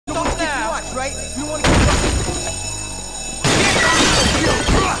right? You want to get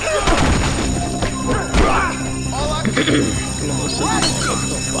all I can do is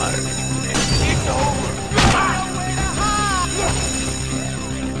fire. It's over.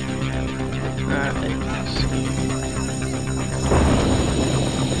 Alright, let's see.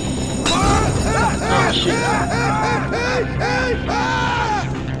 Oh shit.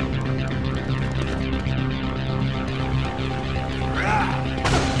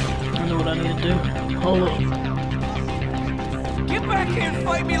 I know what I need to do. Hold up. Get back here and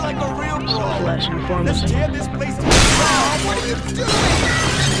fight me like a real bro. Flashing the pharmacy. Let's tear this place to the ground. What are you doing?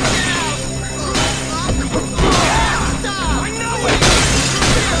 I know it!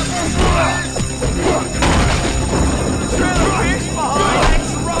 Trail of fish behind.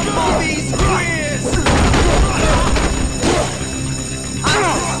 Let's rumble these queers.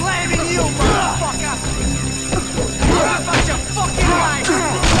 I'm slamming you, motherfucker. How about your fucking life?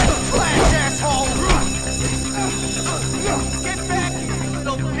 Let's flash, asshole. Get back,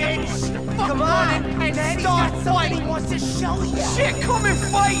 little bitch! Come on and start fighting! He wants to show you! Shit, come and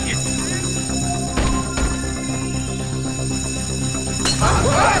fight!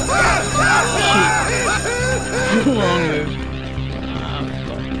 Longer.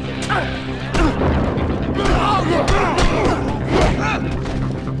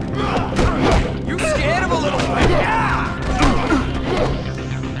 You scared of a little bit?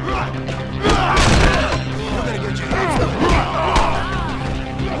 You're gonna get your hands up.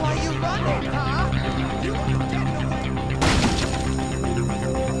 Why are you running, huh? You ain't getting away.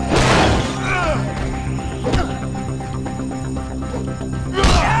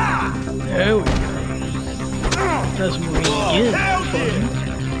 There we go. That's what we get.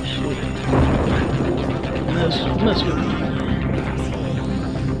 Shit. Mess with me.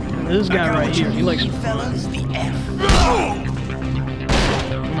 This guy right here, he likes to fellas the F.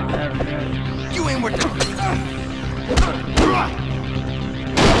 I'm not having that. You ain't worth the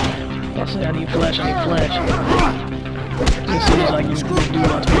I'll say I need flash, I need flash. As soon as I can do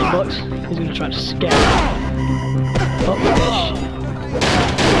about $20, he's gonna try to scatter. Oh, shit.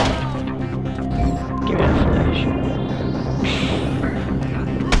 Give me that flash.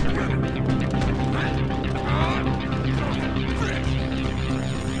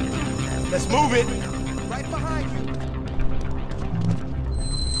 Let's move it. Right behind you.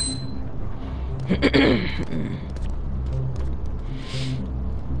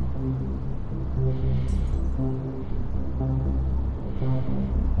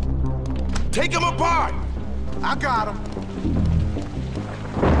 Take him apart! I got him.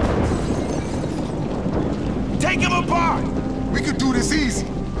 Take him apart! We could do this easy.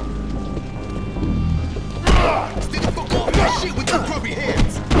 Stick the fuck off that shit with your grubby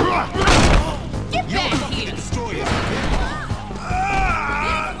hands. Get back here! Destroy it.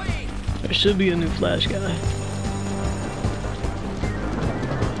 There should be a new flash guy.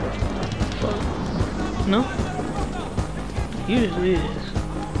 Fuck. No? Usually is.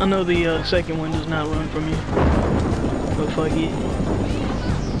 I know the second one does not run from you. But fuck it.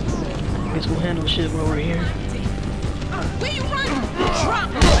 Guess we'll handle shit while we're here. Where you running? Drop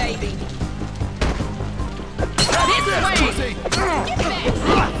him, baby! This way! Get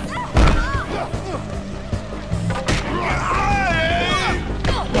back!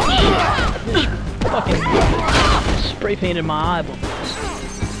 Fucking spray painted my eyeballs.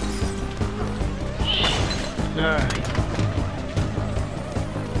 Alright.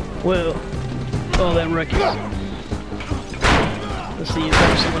 Well, all that wreckage. Let's see if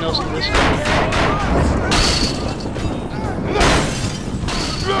there's someone else in this one.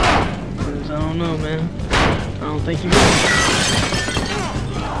 Cause I don't know, man. I don't think you will.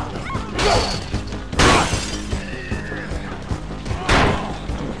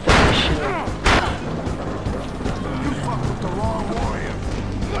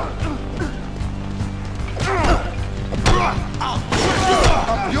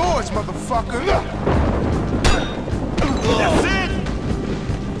 Motherfucker! That's it!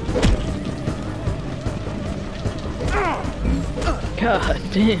 God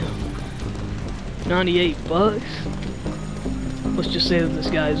damn. $98? Let's just say that this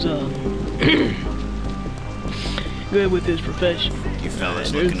guy's good with his profession. You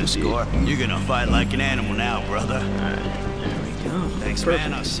fellas looking to score? You're gonna fight like an animal now, brother. Alright, there we go. Thanks, Perfect.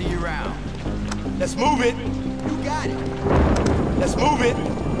 man. I'll see you around. Let's move it! You got it! Let's move it!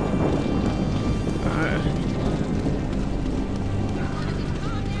 Alright.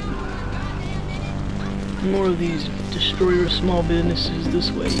 More of these destroyer small businesses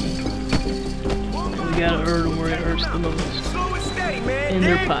this way. We gotta hurt them where it hurts the most. Slow and steady, man! In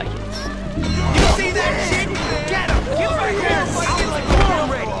their pockets. You see that shit? Get him! Get back here! Fight like a real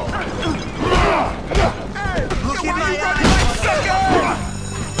ready!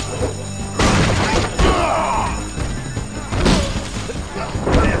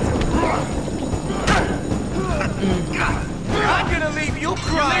 You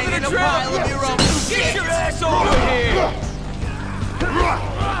crying in a pile of your own shit! Get your ass over here!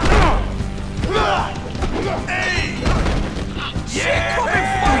 Hey! Yeah! Come and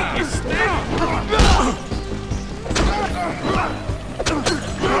fight, you stick!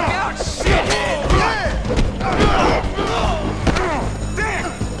 Look out, shithead!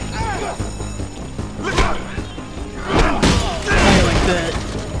 Damn! Look out! Like that.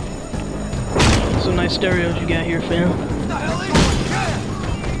 Some nice stereos you got here, fam.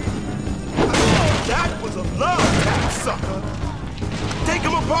 That was a love tap, sucker. Take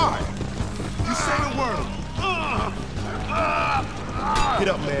him apart. You say the word. Get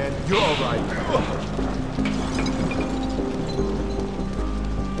up, man. You're all right.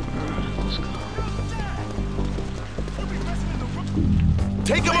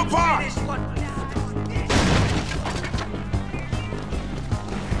 Take him apart.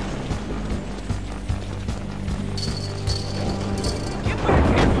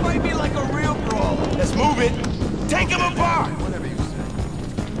 Fight me like a real brawler. Let's move it. Take him apart. Whatever you say.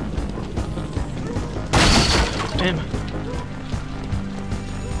 Damn it.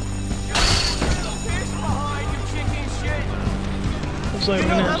 Looks like we're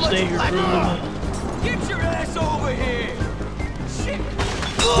gonna have to stay here for a little bit. Get your ass over here. Shit.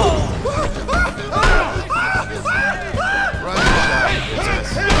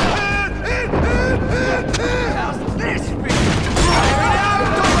 How's this feel?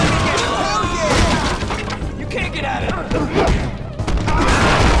 You can't get out of it.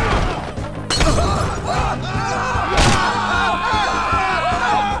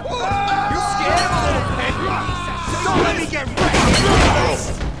 You scared, little pig? Don't let me get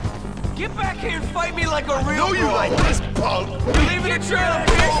wrecked. Get back here and fight me like a real Know you like this, punk. You're leaving a trail of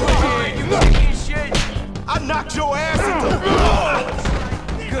piss over here, you fucking shit. I knocked your ass into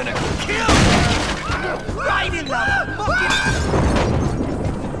Gonna kill you. Right in the fucking...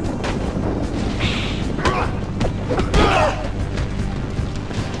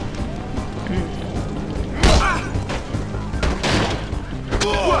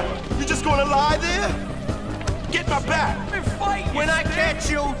 What? You just gonna lie there? Get my back. When I catch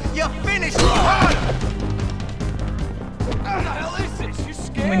you, you're finished. Ah! What the hell is this? You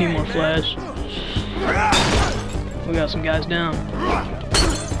scared? We need more flash. We got some guys down.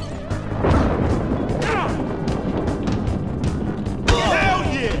 Hell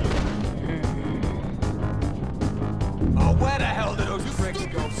yeah! Oh, where the hell did those bricks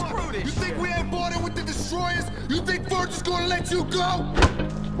go? Screw this You think we ain't bought in with the destroyers? You think Virgil's gonna let you go?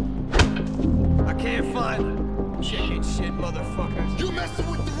 I can't find them. Chicken shit, motherfuckers. You messing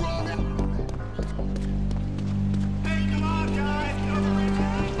with the wrong... Hey, come on, guys.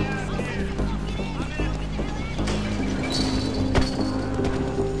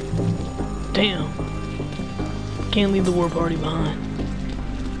 Damn. Can't leave the war party behind.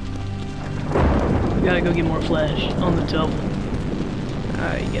 We gotta go get more flash on the double.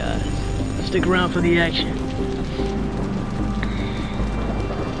 Alright, guys. Stick around for the action.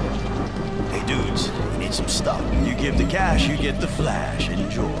 Hey, dudes, you need some stuff. You give the cash, you get the flash.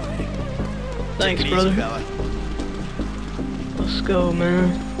 Enjoy. Thanks, Take it brother. easy, fella. Let's go,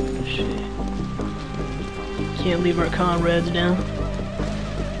 man. Shit. Can't leave our comrades down.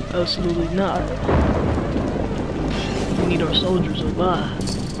 Absolutely not. We need our soldiers alive.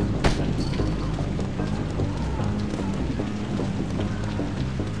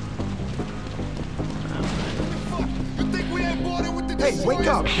 You think we ain't bought in with the Hey, wake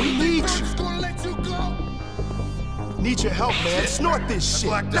up. We need Virgil's you. gonna let you go? Need your help, man. Snort this shit.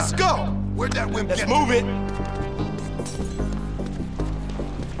 Let's go. Where'd that wimp Let's get? move it.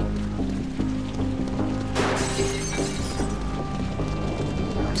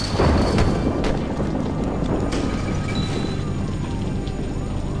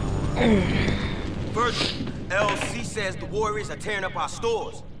 Virgil, LC says the Warriors are tearing up our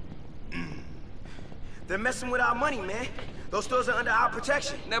stores. They're messing with our money, man. Those stores are under our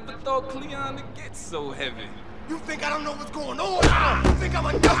protection. Never thought Cleon to get so heavy. You think I don't know what's going on? You think I'm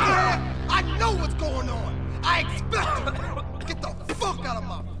a knucklehead? I know what's going on. I expect it. Get the fuck out of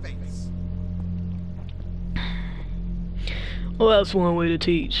my face. Well, that's one way to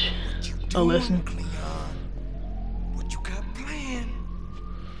teach a lesson. Cleon? What you got planned?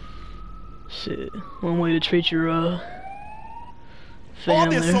 Shit. One way to treat your, All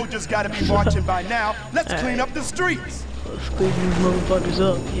family. their soldiers gotta be marching by now. Let's clean up the streets. Let's clean these motherfuckers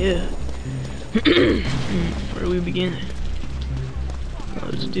up, yeah. Where do we begin?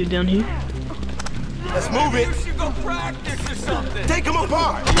 Let's do it down here. Let's move it. You should go practice or something. Take them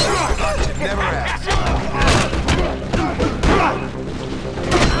apart. Never asked.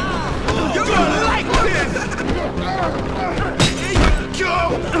 You're gonna like this.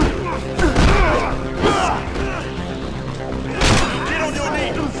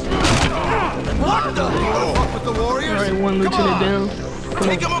 one lieutenant down. Come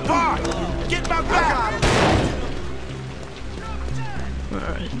Take him apart! Get my back!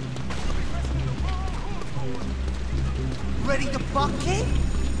 Alright. Ready to bucket?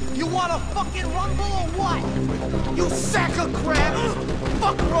 You want a fucking rumble or what? You sack of crap!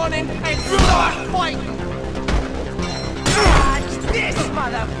 Fuck running and start fighting! Dodge this,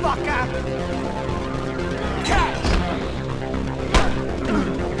 motherfucker! Catch!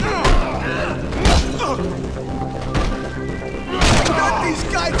 God, these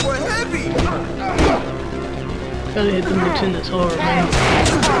guys were heavy! Gotta hit the lieutenants hard, man.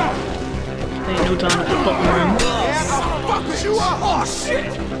 Ain't no time to fuck around. Yeah, I'll fuck you up! Oh, shit!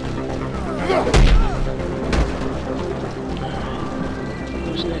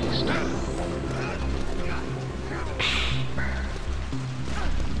 Who's next?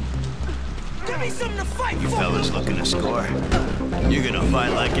 Give me something to fight You for! fellas looking to score? You're gonna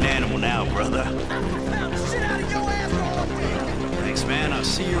fight like an animal now, brother. Shit out of your ass all up there! Thanks, man. I'll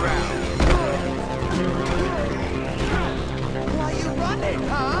see you around. Why you running,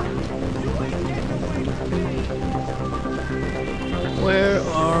 huh? Where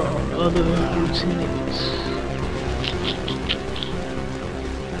are our other lieutenants?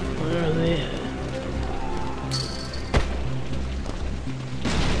 Where are they at?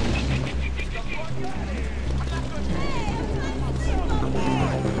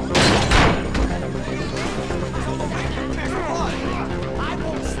 I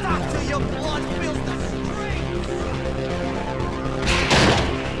won't stop till your blood fills the streets!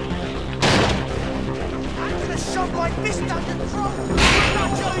 I'm gonna shove my fist down your throat!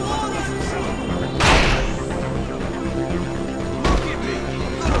 Not your lungs! Look at me,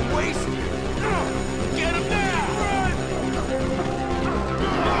 little waste! Get him down!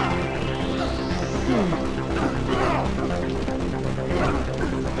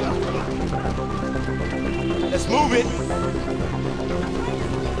 Let's move it!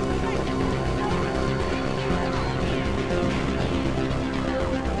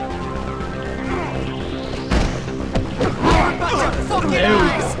 Fucking There we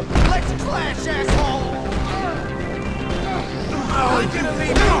eyes! Let's clash, asshole! I'm gonna leave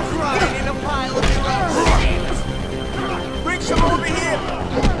you crying in a pile of your own shit! Bring some over here!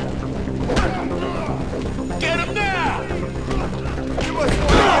 Get him now! You must want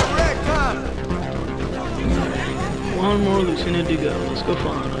to get wrecked, huh? One more lieutenant to go. Let's go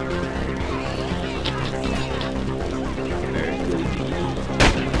find him. Very good.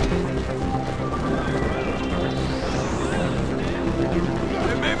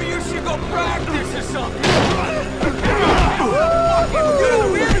 Hey, maybe you should go practice or something. You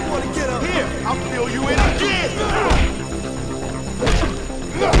don't really want to get up! Here, I'll fill you in again!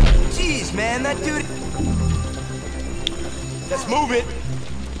 Jeez, man, that dude... Let's move it!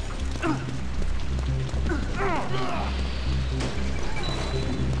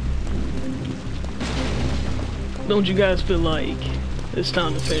 Don't you guys feel like it's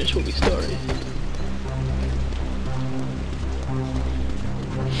time to finish what we started?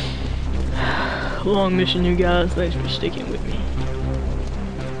 Long mission, you guys. Thanks for sticking with me.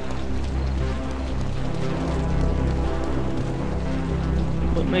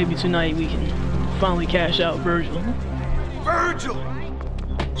 But maybe tonight we can finally cash out Virgil. Virgil!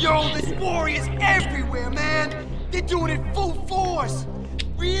 Yo, this war is everywhere, man! They're doing it full force!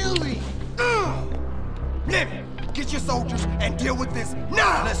 Really? Limit, get your soldiers and deal with this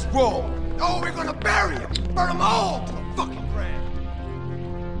now! Let's roll! Oh, we're gonna bury them! Burn them all to the fucking ground!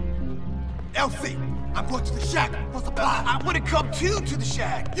 LC, I'm going to the shack for supply. I would've come too to the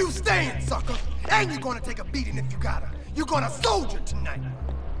shack. You staying, sucker! And you're gonna take a beating if you gotta. You're gonna soldier tonight!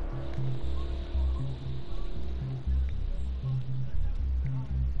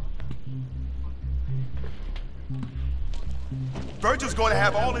 Virgil's gonna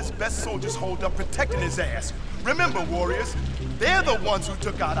have all his best soldiers holed up protecting his ass. Remember, warriors, they're the ones who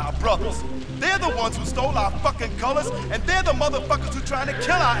took out our brothers. They're the ones who stole our fucking colors, and they're the motherfuckers who trying to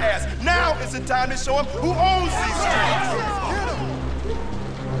kill our ass. Now is the time to show them who owns these streets.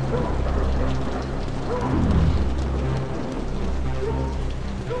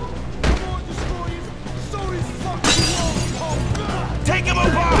 Take him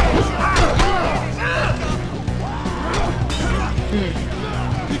apart!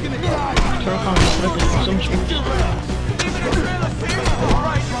 Turn on this weapon of some sort.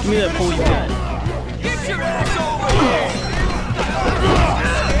 Give me that pole you got. Get your ass over here!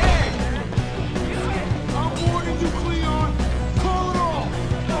 I'm warning you, Cleon. Call it off.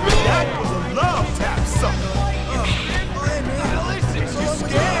 That was a love tap, sucker. Listen, you're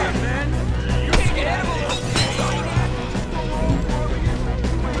scared, man. You're scared of a little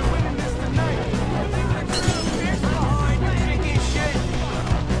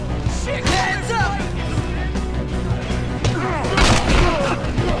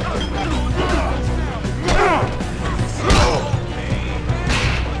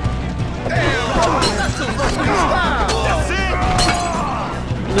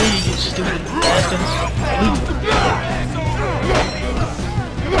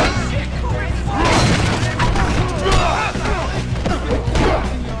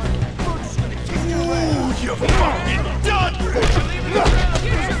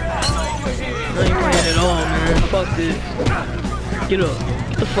Get up.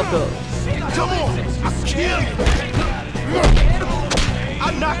 Get the fuck up. Come on! I'll kill you!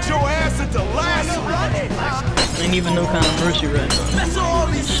 I knocked your ass into last one! Ain't even no kind of mercy right now.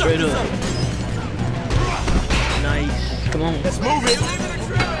 Straight up. Nice. Come on. Let's move it!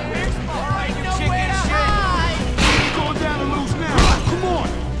 Going down and loose now! Come on!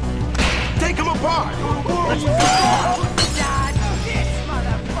 Take him apart! Let's go!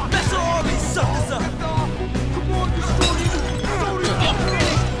 Mess all these suckers up! Come on, destroy him!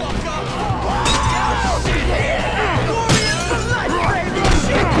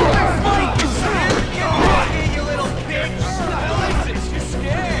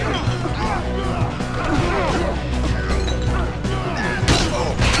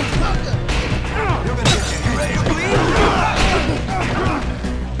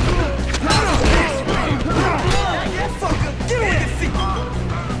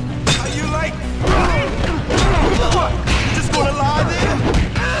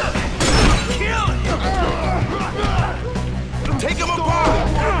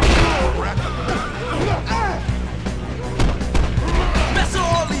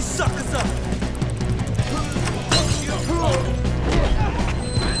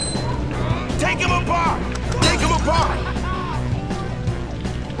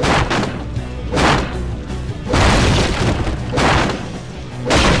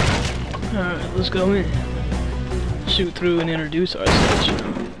 Alright, let's go in. Shoot through and introduce ourselves, you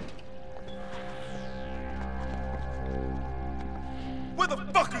know. Where the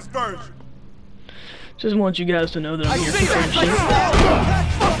fuck is Virgil? Just want you guys to know that I'm here for friendship.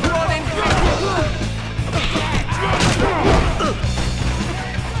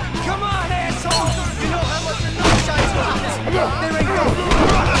 Come on, asshole! You know how much the knife shines on this? There ain't no...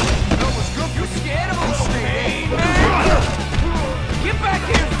 You scared of a little pain, man? Get back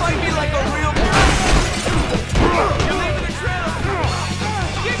here and fight me like a real person! You're leaving a trail!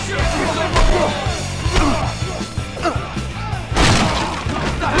 Get your ass!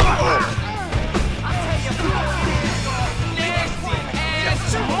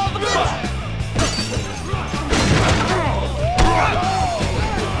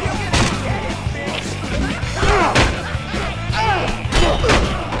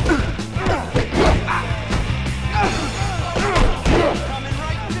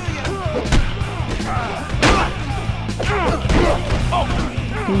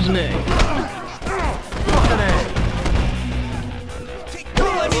 Who's next?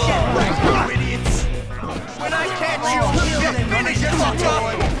 Don't let me get wrecked, you idiots! When I catch you, you'll finish your fuck up!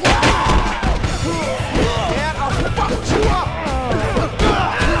 Yeah, I'll fuck you up!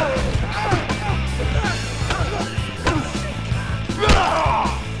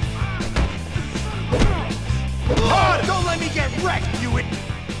 Don't let me get wrecked, you idiot!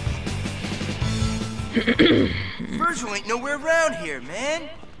 Virgil ain't nowhere around here, man.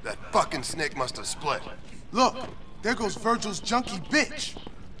 That fucking snake must have split. Look, there goes Virgil's junkie bitch.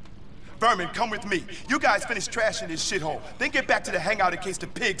 Vermin, come with me. You guys finish trashing this shithole. Then get back to the hangout in case the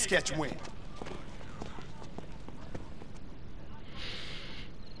pigs catch wind.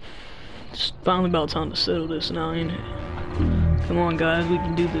 It's finally about time to settle this now, ain't it? Come on, guys, we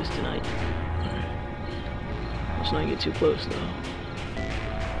can do this tonight. Let's not get too close, though.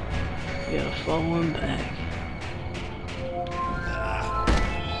 We gotta follow him back.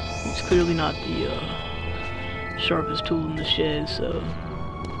 He's clearly not the sharpest tool in the shed, so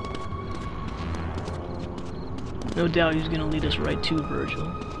no doubt he's gonna lead us right to Virgil.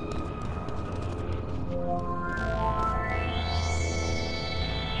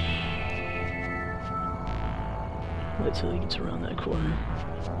 Wait till he gets around that corner.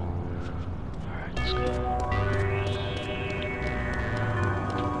 Alright, let's go.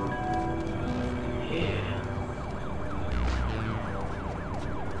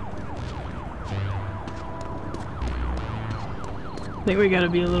 I think we gotta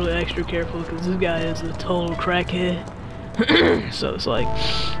be a little extra careful because this guy is a total crackhead. So it's like,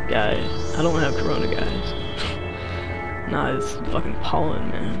 guy, I don't have corona, guys. Nah, it's fucking pollen,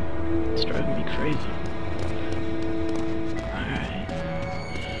 man. It's driving me crazy. Alright.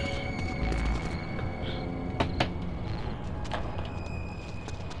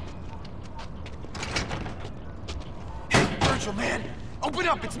 Hey, Virgil, man! Open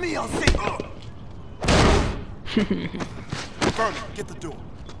up, it's me, I'll say. Vermin, get the door.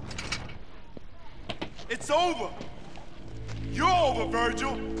 It's over. You're over,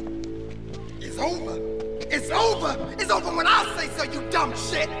 Virgil. It's over! It's over! It's over when I say so, you dumb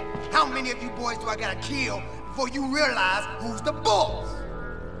shit! How many of you boys do I gotta kill before you realize who's the boss?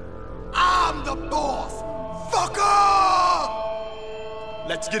 I'm the boss! Fucker!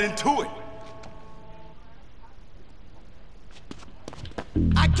 Let's get into it.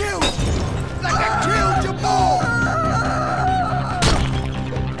 killed you! Like I killed your boy!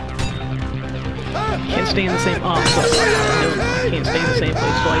 Can't stay in the same. Oh, can't stay in the same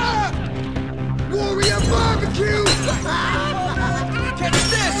place twice. Warrior barbecue! Catch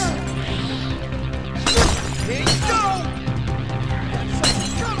this! Here you go! Got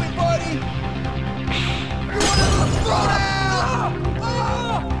something coming, buddy! You want a little throwdown?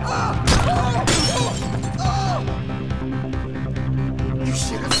 You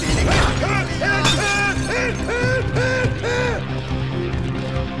should have seen it coming!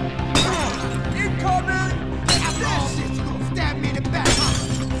 Incoming! This shit's gonna stab me in the back!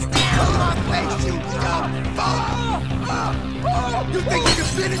 Stab my face, you dumb fuck! You think you can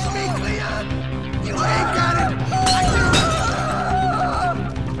finish me, Cleon? You ain't got it!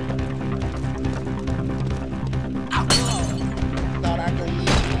 Thought I could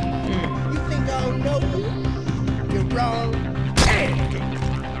eat you. You think I don't know you? You're wrong.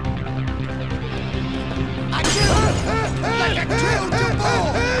 I killed like I killed your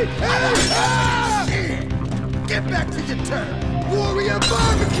boy! Shit! Get back to your turn! Warrior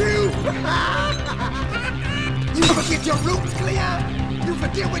barbecue! You forget your roots, Cleon? You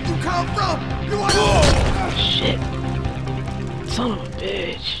forget where you come from? You wanna... Oh, shit. Son of a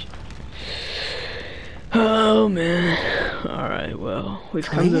bitch. Oh, man. Alright, well, we've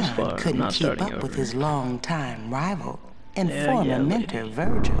come this far. I'm not starting over. With his longtime rival and Yeah, former mentor, lady.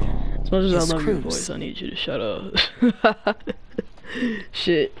 Virgil. As much as His I love your crews. voice, I need you to shut up.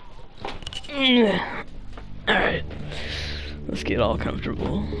 Shit. Alright. Let's get all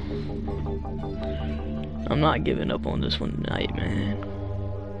comfortable. I'm not giving up on this one tonight, man.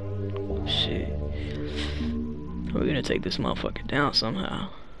 Shit. We're gonna take this motherfucker down somehow.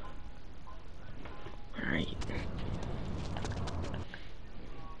 Alright.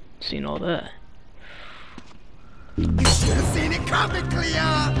 Seen all that. You should have seen it coming,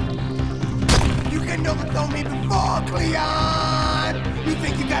 Cleon! You can overthrow me before, Cleon! You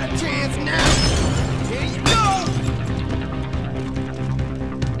think you got a chance now? Here you go!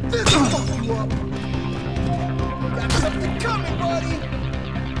 This will fuck you up! Got something coming, buddy!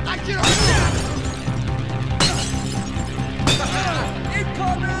 I get on now!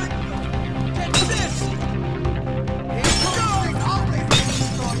 Incoming! Catch this! Here you go! Always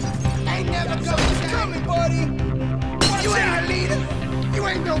ain't never coming, buddy! You ain't a leader! You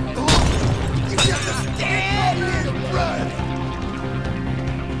ain't no boss! You just a scared little brother!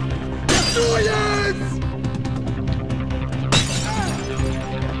 Destroyers!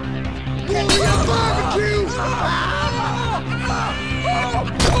 Warrior barbecue!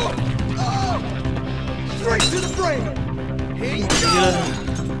 Straight to the brain! Here you go!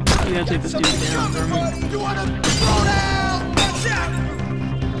 We gotta take this dude down for me. You wanna throw down?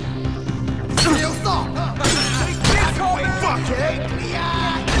 Still song! Fuck it!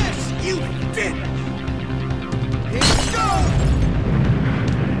 You did! Here you go!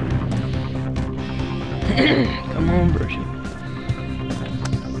 Come on, Virgil.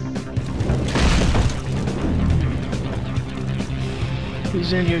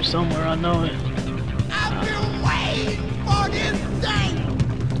 He's in here somewhere, I know it. I've been waiting for this day!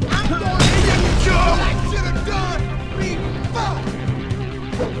 I'm gonna get you what I should have done before!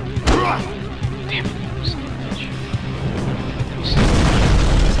 Damn it, son of a bitch. He's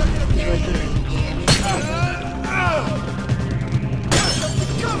right there.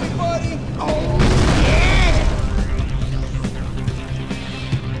 Coming, buddy! Oh, yeah!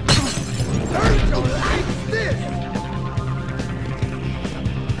 Virgil likes this!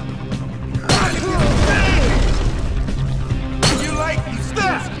 You like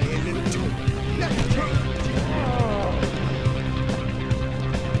stuff?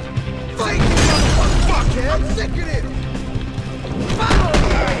 Fight me, motherfucker! I'm sick of this!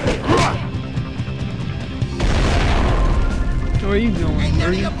 Where are you going, Ain't none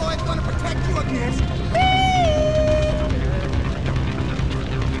of Virgil? your boys gonna protect you against me!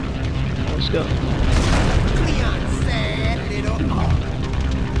 Let's go. Cleon, sad little heart.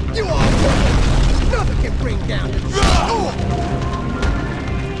 You all work. Nothing can bring down the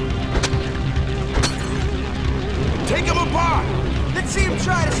Take him apart! Let's see him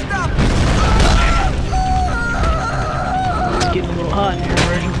try to stop me! It's getting a little hot in here,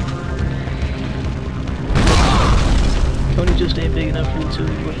 Virgil. Tony just ain't big enough for the two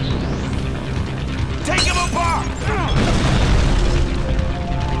of us. Take him apart!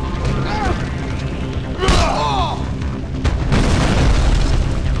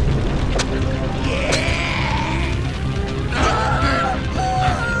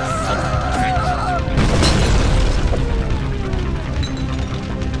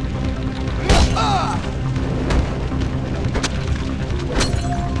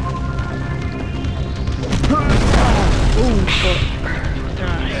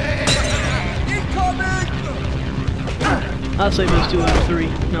 I'll say that's 2 out of 3.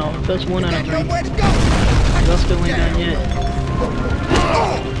 No, that's 1 out of 3. Nowhere to go. Y'all still ain't done yet.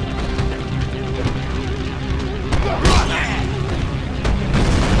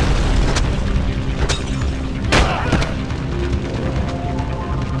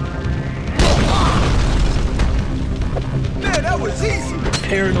 Man, that was easy.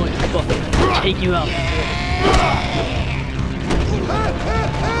 Paranoid fucker. Take you out.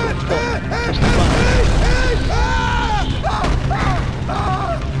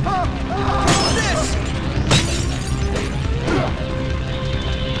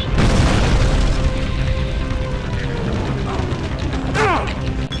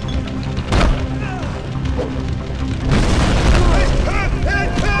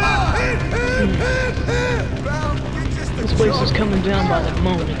 This place is coming down by the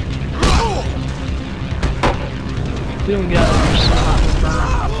moment. We don't get out of here, so hot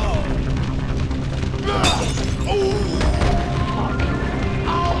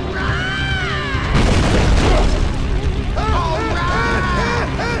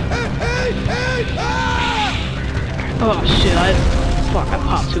oh shit, I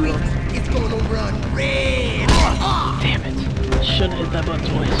popped 2 of them. It's gonna run red. Damn it. Shouldn't have hit that button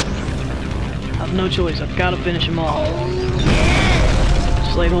twice. I have no choice, I've gotta finish them all.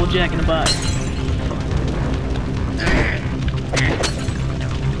 Just like old Jack in the Box.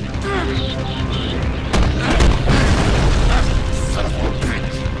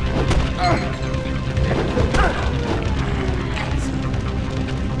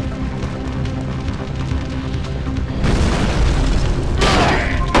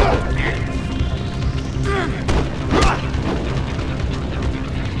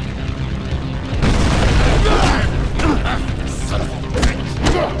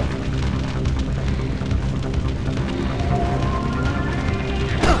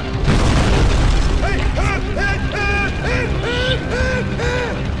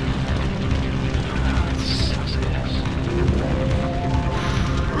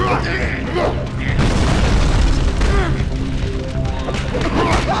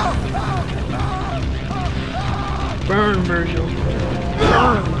 Burn, Virgil.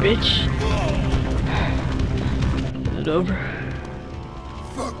 Burn, bitch. Is it over?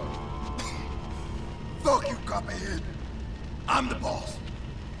 Fuck you, Copperhead. I'm the boss.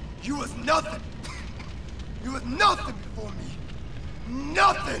 You was nothing. You was nothing before me.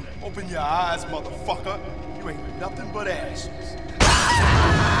 Nothing. Open your eyes, motherfucker. You ain't nothing but ashes.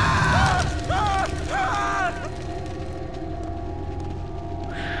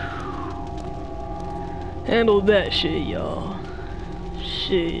 Handle that shit, y'all.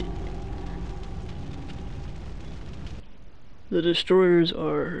 Shit. The destroyers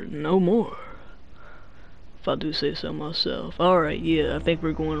are no more. If I do say so myself. Alright, yeah, I think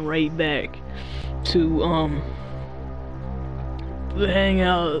we're going right back to the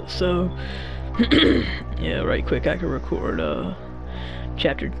hangout. So yeah, right quick I can record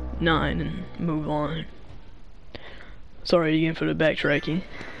chapter 9 and move on. Sorry again for the backtracking.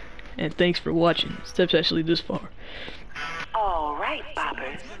 And thanks for watching. Steps actually this far. All right,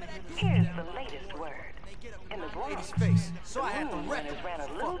 boppers. Here's the latest word. In the Bronx, the moon has ran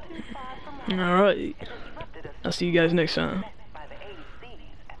a little too far from home. Alright. I'll see you guys next time.